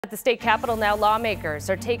At the state capitol now, lawmakers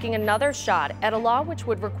are taking another shot at a law which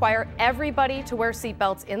would require everybody to wear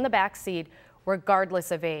seatbelts in the back seat, regardless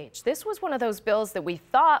of age. This was one of those bills that we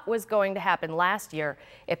thought was going to happen last year.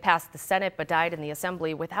 It passed the Senate but died in the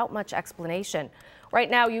Assembly without much explanation. Right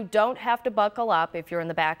now, you don't have to buckle up if you're in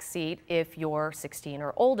the back seat if you're 16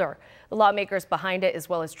 or older. The lawmakers behind it, as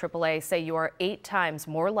well as AAA, say you are 8 times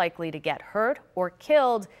more likely to get hurt or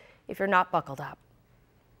killed if you're not buckled up.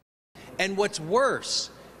 And what's worse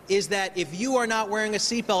is that if you are not wearing a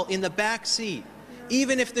seatbelt in the back seat,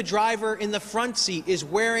 even if the driver in the front seat is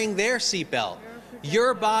wearing their seatbelt,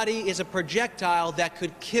 your body is a projectile that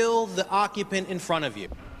could kill the occupant in front of you.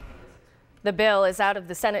 The bill is out of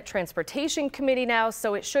the Senate Transportation Committee now,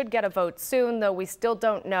 so it should get a vote soon, though we still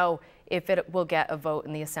don't know if it will get a vote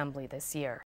in the Assembly this year.